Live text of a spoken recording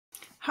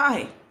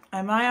Hi,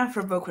 I'm Maya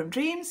from Bookworm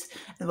Dreams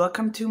and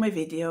welcome to my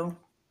video.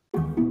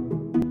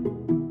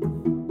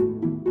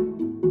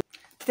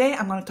 Today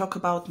I'm going to talk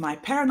about my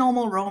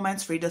Paranormal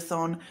Romance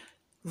Readathon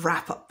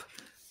wrap-up.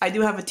 I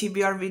do have a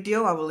TBR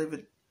video, I will leave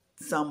it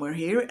somewhere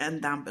here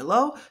and down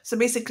below. So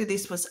basically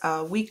this was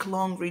a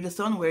week-long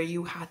readathon where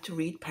you had to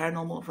read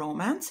Paranormal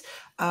Romance.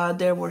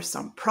 There were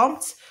some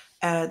prompts.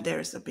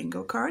 There's a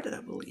bingo card that I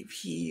will leave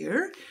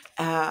here.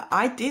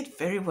 I did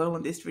very well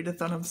on this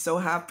readathon. I'm so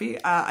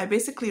happy. I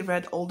basically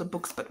read all the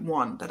books but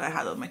one that I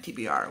had on my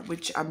TBR,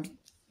 which I'm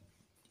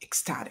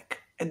ecstatic.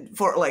 And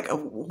for like a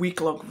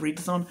week-long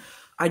readathon,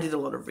 I did a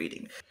lot of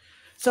reading.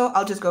 So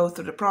I'll just go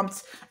through the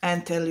prompts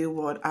and tell you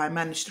what I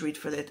managed to read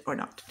for it or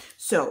not.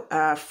 So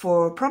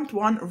for prompt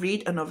 1,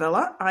 read a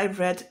novella. I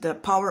read The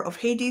Power of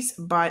Hades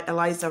by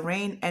Eliza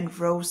Rain and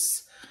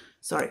Rose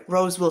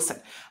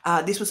Wilson.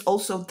 This was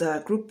also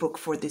the group book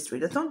for this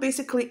readathon.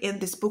 Basically, in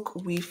this book,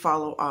 we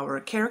follow our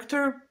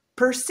character,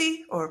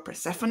 Percy, or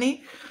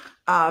Persephone.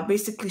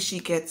 Basically, she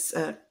gets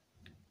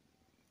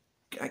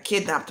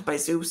kidnapped by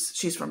Zeus.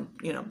 She's from,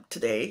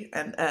 today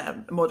and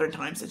modern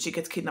times, and she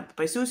gets kidnapped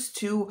by Zeus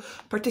to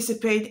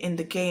participate in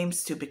the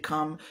games to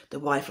become the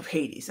wife of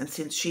Hades. And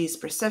since she's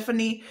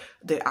Persephone,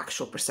 the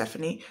actual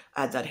Persephone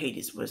that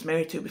Hades was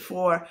married to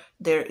before,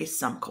 there is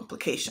some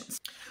complications.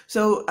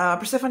 So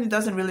Persephone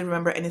doesn't really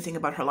remember anything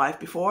about her life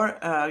before.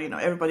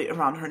 Everybody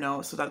around her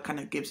knows, so that kind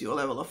of gives you a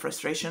level of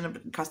frustration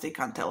because they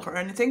can't tell her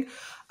anything.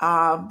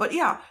 But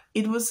yeah,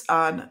 it was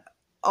an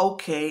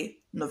okay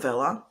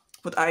novella.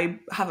 But I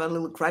have a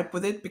little gripe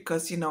with it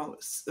because,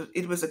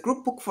 it was a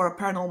group book for a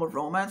paranormal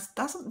romance.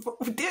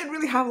 Didn't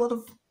really have a lot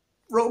of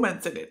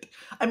romance in it.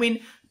 I mean,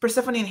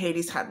 Persephone and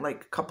Hades had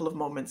like a couple of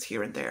moments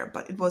here and there,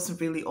 but it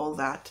wasn't really all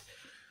that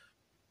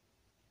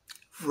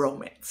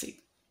romancy.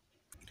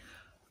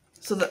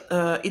 So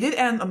it did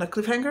end on a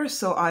cliffhanger,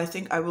 so I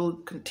think I will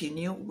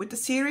continue with the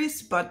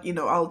series, but,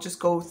 I'll just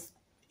go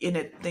in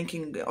it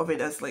thinking of it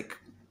as like,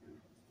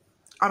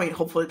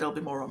 hopefully there'll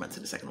be more romance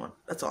in the second one.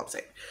 That's all I'm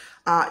saying.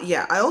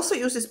 Yeah, I also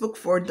use this book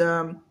for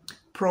the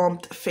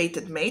prompt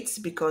Fated Mates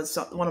because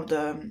one of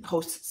the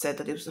hosts said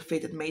that it was the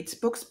Fated Mates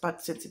books,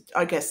 but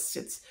I guess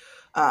it's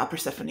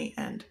Persephone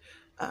and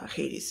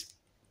Hades.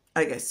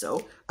 I guess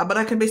so. But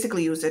I can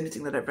basically use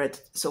anything that I've read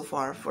so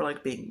far for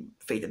like being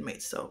Fated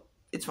Mates, so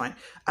it's fine.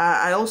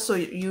 I also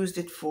used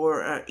it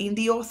for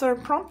indie author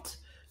prompt.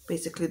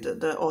 Basically,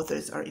 the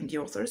authors are indie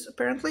authors,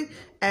 apparently,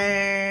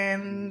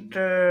 and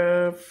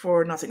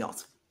for nothing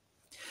else.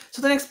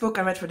 So the next book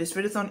I read for this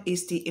readathon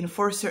is The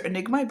Enforcer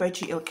Enigma by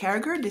G.L.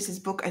 Carragher. This is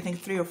book, I think,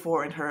 3 or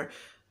 4 in her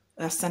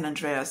San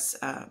Andreas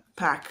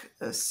pack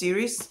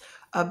series.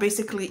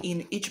 Basically,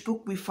 in each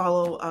book, we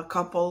follow a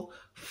couple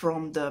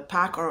from the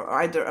pack or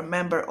either a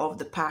member of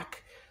the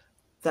pack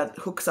that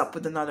hooks up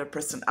with another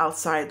person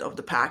outside of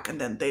the pack,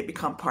 and then they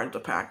become part of the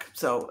pack.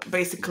 So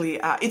basically,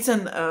 it's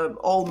an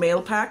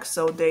all-male pack,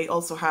 so they're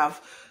also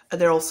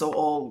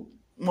all,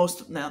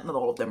 not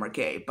all of them are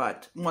gay,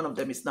 but one of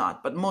them is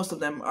not, but most of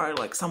them are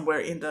like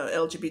somewhere in the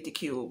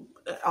LGBTQ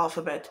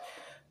alphabet.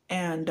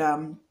 And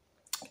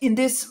in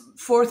this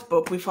 4th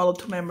book, we follow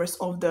 2 members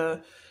of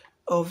the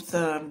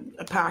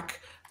pack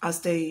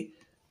as they,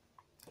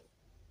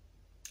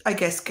 I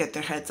guess, get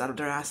their heads out of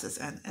their asses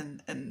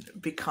and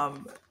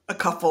become a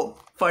couple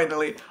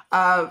finally.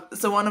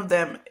 So one of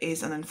them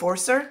is an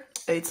enforcer.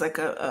 It's like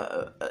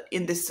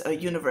in this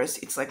universe,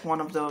 it's like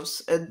one of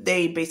those.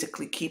 They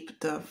basically keep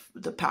the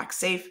pack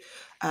safe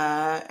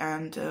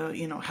and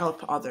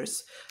help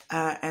others.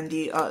 And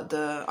the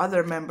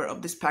other member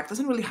of this pack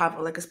doesn't really have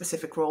like a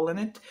specific role in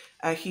it.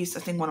 He's, I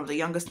think, one of the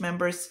youngest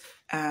members,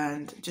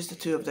 and just the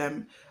 2 of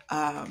them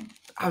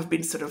have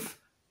been sort of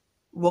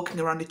walking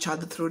around each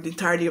other through the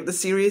entirety of the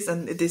series.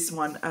 And this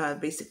one,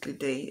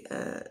 basically,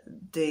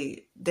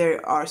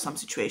 there are some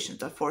situations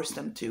that force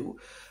them to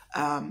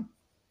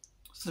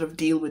sort of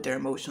deal with their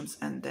emotions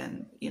and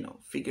then,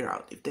 figure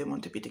out if they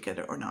want to be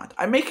together or not.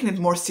 I'm making it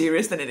more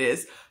serious than it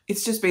is.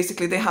 It's just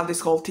basically they have this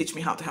whole teach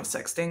me how to have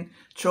sex thing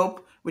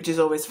trope, which is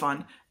always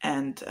fun.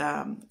 And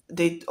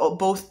they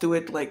both do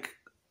it like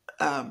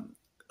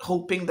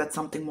hoping that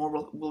something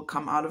more will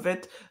come out of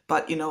it.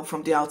 But,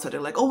 from the outside,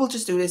 they're like, oh, we'll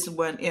just do this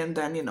and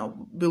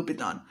then, we'll be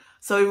done.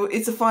 So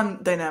it's a fun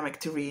dynamic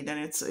to read. And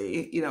it's,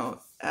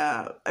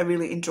 I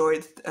really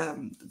enjoyed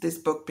this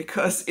book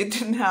because it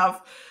didn't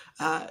have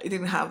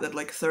that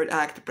like 3rd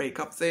act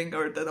breakup thing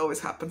or that always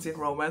happens in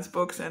romance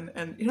books. And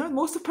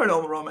most of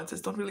paranormal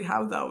romances don't really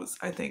have those,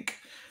 I think.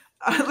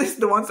 At least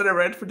the ones that I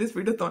read for this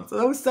readathon. So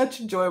that was such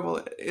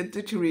enjoyable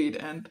to read.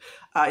 And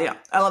yeah,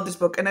 I love this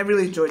book. And I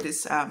really enjoyed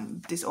this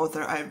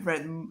author. I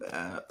read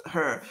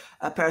her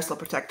Parasol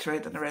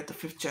Protectorate, and I read The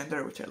 5th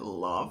Gender, which I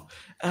love.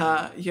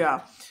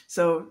 Yeah,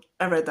 so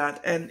I read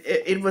that. And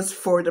it was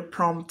for the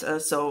prompt,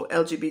 so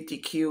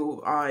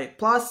LGBTQI+,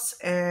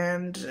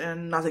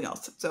 and nothing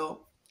else.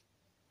 So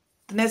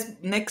the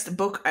next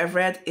book I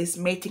read is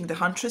Mating the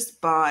Huntress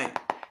by,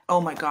 oh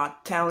my god,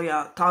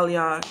 Talia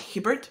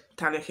Hibbert.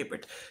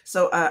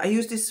 So I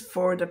used this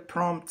for the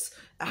prompt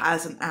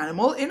as an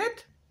animal in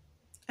it.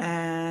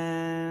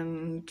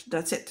 And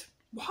that's it.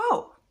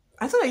 Wow.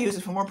 I thought I used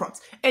it for more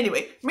prompts.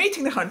 Anyway,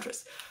 Mating the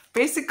Huntress.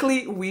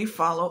 Basically, we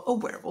follow a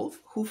werewolf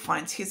who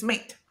finds his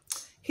mate.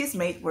 His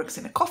mate works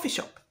in a coffee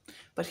shop,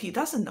 but he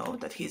doesn't know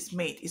that his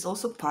mate is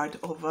also part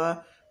of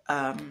a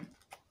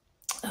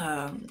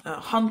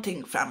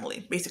hunting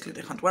family. Basically,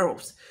 they hunt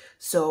werewolves.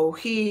 So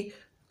he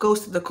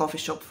goes to the coffee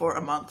shop for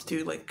a month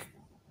to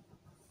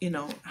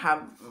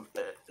have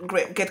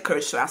get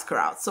courage to ask her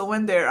out. So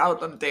when they're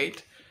out on a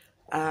date,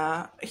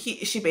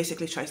 she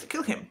basically tries to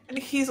kill him, and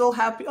he's all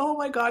happy. Oh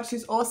my god,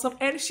 she's awesome,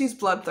 and she's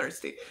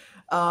bloodthirsty.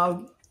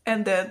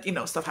 And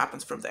then stuff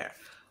happens from there.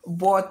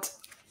 What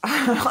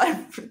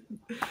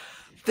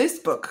this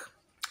book,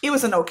 it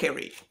was an okay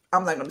read.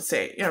 I'm not gonna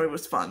say it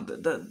was fun.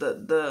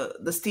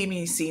 The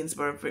steamy scenes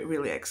were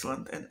really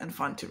excellent and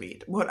fun to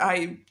read. What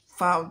I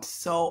found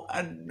so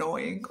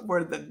annoying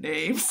were the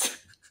names.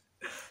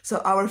 So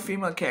our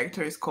female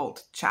character is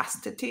called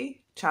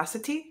Chastity. I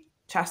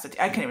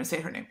can't even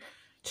say her name.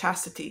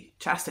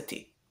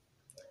 Chastity.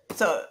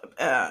 So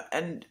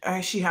and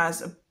she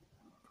has a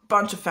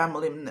bunch of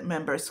family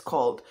members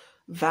called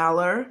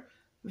Valor,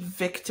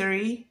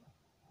 Victory.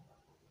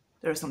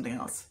 There's something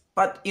else,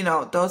 but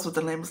those were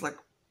the names. Like,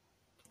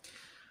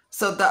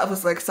 so that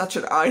was like such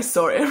an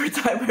eyesore every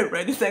time I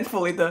read it.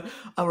 Thankfully,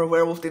 our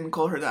werewolf didn't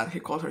call her that. He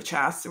called her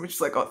Chastity, which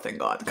is like, oh, thank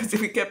God, because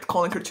if he kept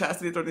calling her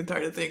Chastity through the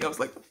entire thing, I was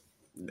like,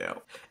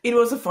 no. It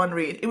was a fun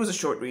read. It was a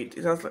short read.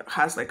 It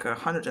has like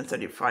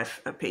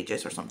 135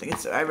 pages or something.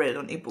 I read it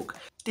on ebook.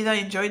 Did I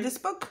enjoy this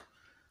book?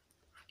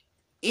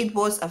 It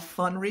was a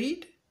fun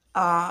read,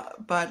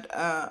 but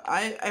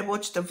I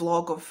watched the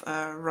vlog of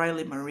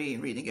Riley Marie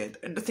reading it,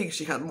 and I think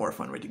she had more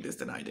fun reading this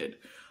than I did.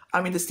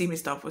 I mean, the steamy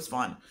stuff was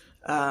fun,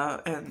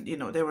 and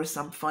there were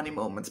some funny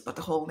moments, but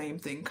the whole name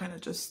thing kind of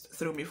just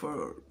threw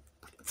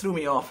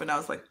me off, and I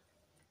was like,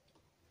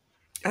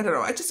 I don't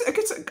know. I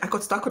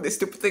got stuck on this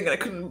stupid thing and I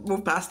couldn't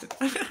move past it.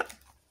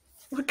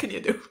 What can you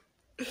do?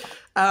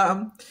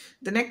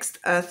 The next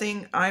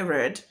thing I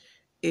read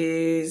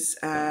is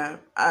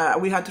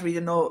we had to read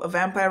a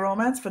vampire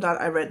romance. For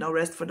that, I read No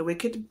Rest for the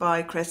Wicked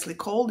by Cressley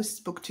Cole. This is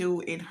book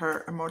 2 in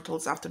her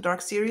Immortals After Dark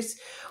series.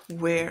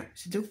 Where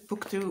she do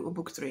book 2 or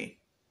book 3?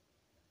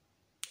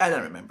 I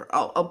don't remember.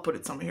 I'll put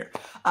it somewhere here.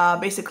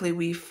 Basically,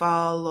 we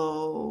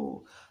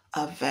follow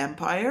a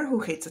vampire who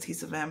hates that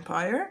he's a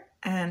vampire.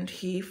 And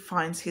he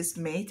finds his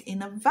mate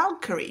in a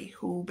Valkyrie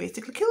who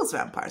basically kills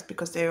vampires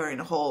because they are in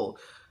a whole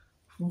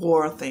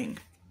war thing.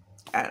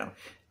 I don't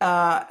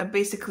know. And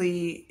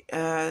basically,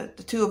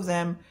 the two of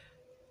them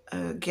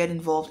get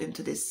involved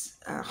into this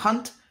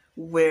hunt,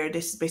 where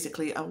this is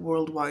basically a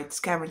worldwide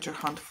scavenger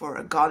hunt for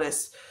a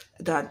goddess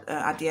that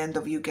at the end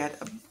of you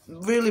get a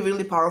really,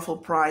 really powerful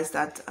prize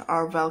that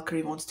our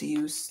Valkyrie wants to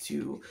use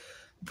to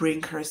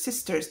bring her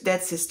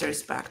dead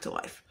sisters back to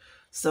life.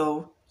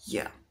 So,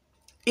 yeah.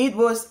 It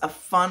was a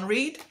fun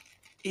read.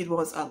 It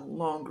was a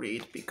long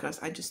read because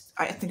I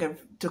think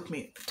it took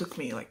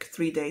me like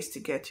 3 days to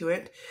get to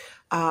it.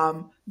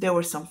 There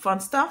was some fun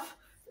stuff.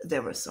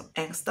 There was some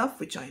angst stuff,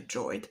 which I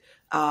enjoyed.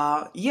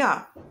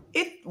 Yeah,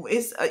 it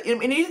is.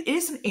 It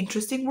is an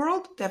interesting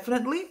world,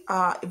 definitely.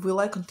 Will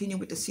I continue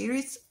with the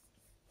series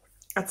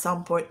at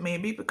some point?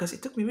 Maybe, because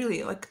it took me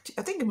really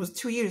I think it was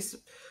 2 years,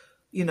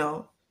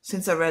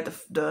 since I read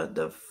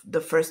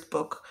the first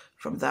book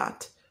from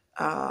that.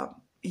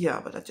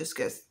 Yeah, but I just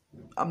guess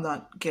I'm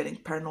not getting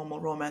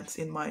paranormal romance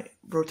in my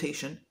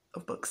rotation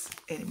of books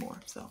anymore.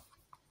 So,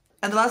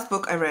 and the last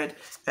book I read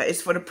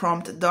is for the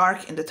prompt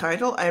Dark in the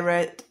title. I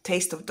read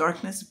Taste of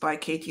Darkness by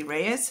Katie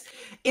Reyes.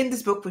 In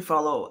this book, we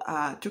follow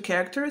two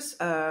characters.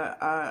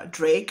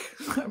 Drake.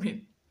 I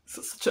mean,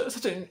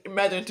 such an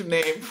imaginative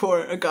name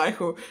for a guy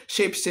who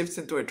shapeshifts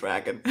into a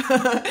dragon.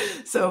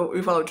 So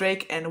we follow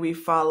Drake, and we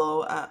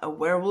follow a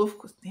werewolf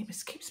whose name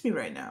escapes me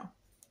right now.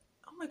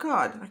 Oh my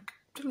god!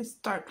 Really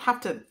have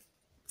to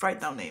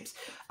write down names.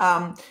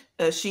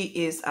 She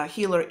is a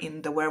healer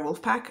in the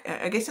werewolf pack.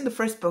 I guess in the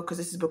first book, because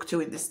this is book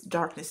 2 in this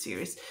Darkness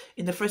series,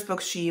 in the first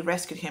book she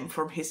rescued him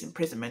from his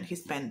imprisonment. He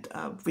spent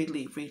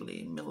really,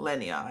 really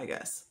millennia, I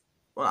guess.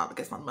 Well, I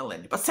guess not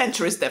millennia, but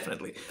centuries,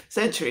 definitely.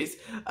 Centuries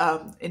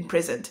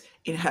imprisoned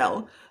in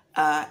hell.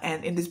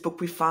 And in this book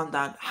we found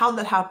out how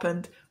that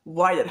happened,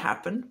 why that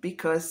happened,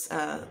 because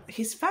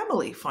his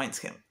family finds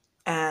him.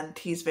 And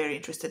he's very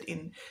interested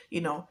in,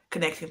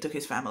 connecting to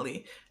his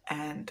family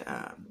and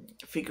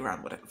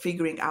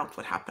figuring out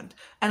what happened.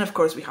 And of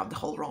course, we have the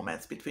whole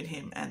romance between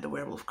him and the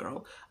werewolf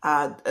girl.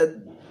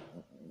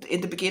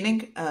 In the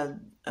beginning,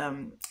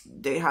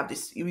 they have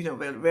this,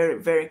 very, very,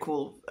 very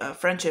cool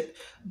friendship.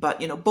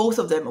 But both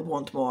of them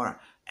want more.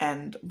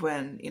 And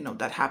when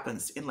that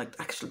happens in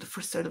actually the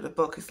first third of the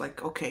book, it's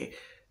like, okay,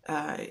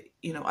 I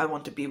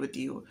want to be with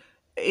you.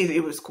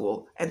 It was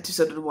cool, and to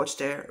sort of watch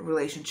their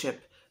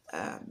relationship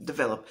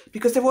develop,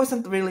 because there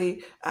wasn't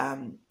really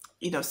some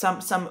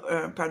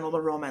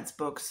paranormal romance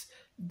books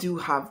do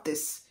have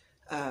this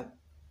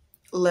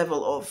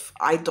level of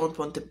I don't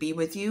want to be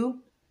with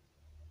you,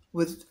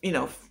 with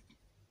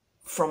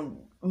from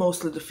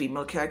mostly the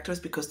female characters,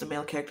 because the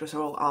male characters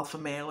are all alpha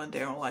male and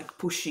they're all like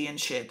pushy and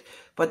shit.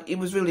 But it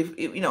was really,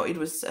 it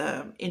was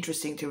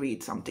interesting to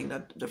read something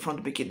that from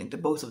the beginning, the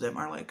both of them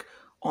are like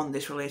on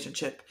this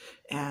relationship,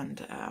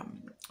 and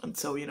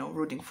so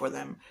rooting for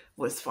them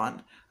was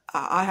fun.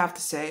 I have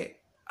to say,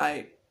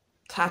 I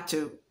had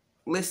to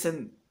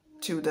listen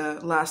to the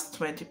last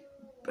 20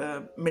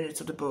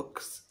 minutes of the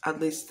books at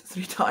least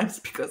 3 times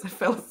because I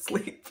fell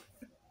asleep.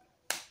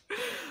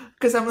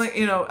 Because I'm like,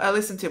 I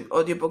listen to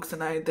audiobooks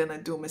and I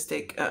do a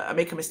mistake. I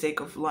make a mistake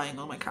of lying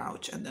on my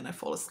couch and then I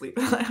fall asleep.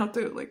 And I have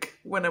to, like,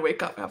 when I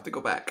wake up, I have to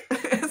go back.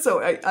 So,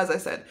 as I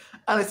said,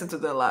 I listened to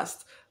the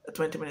last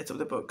 20 minutes of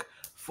the book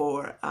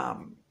for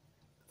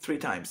 3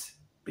 times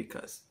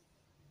because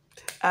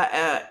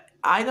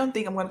I don't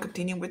think I'm going to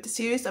continue with the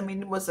series. I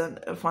mean, it was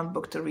a fun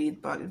book to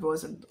read, but it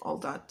wasn't all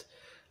that,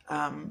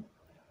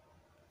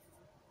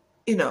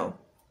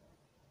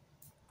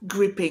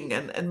 gripping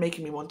and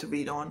making me want to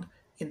read on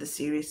in the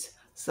series.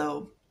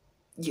 So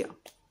yeah,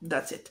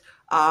 that's it.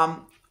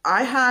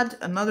 I had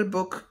another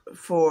book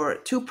for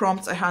 2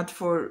 prompts. I had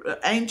for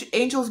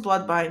Angel's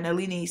Blood by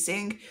Nalini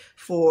Singh,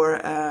 for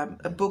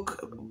a book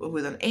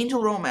with an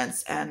angel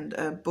romance and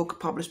a book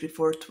published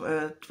before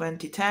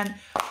 2010,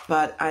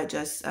 but I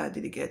just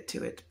didn't get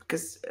to it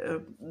because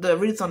the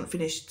readathon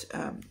finished.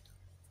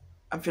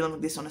 I'm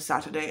filming this on a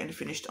Saturday and it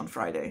finished on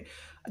Friday.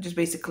 Just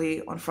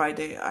basically on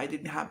Friday, I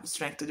didn't have the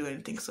strength to do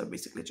anything, so I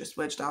basically just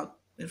wedged out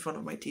in front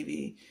of my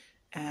TV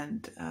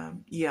and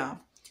yeah,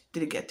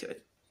 didn't get to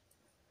it.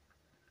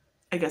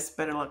 I guess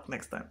better luck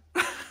next time.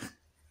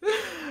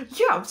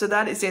 Yeah, so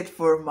that is it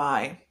for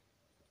my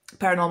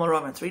Paranormal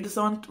Romance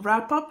Readathon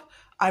wrap up.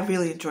 I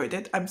really enjoyed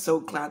it. I'm so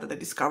glad that I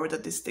discovered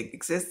that this thing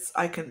exists.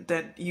 I can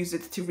then use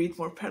it to read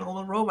more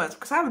paranormal romance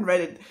because I haven't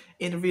read it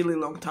in a really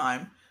long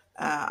time.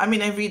 I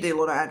mean, I read a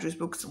lot of Andrew's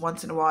books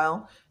once in a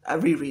while. I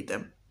reread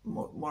them,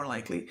 more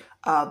likely.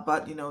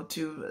 But,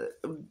 to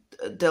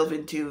delve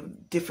into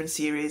different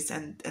series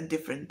and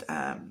different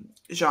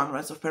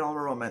genres of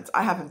paranormal romance,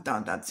 I haven't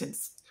done that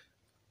since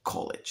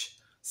college.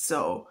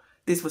 So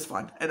this was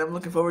fun, and I'm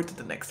looking forward to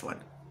the next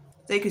one.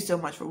 Thank you so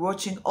much for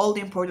watching. All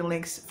the important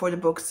links for the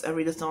books,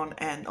 readathon,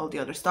 and all the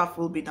other stuff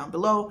will be down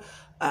below.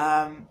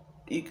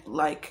 You can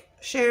like,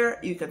 share,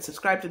 you can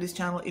subscribe to this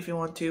channel if you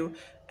want to,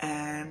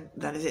 and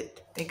that is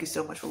it. Thank you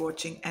so much for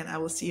watching, and I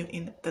will see you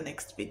in the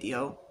next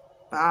video.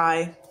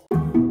 Bye!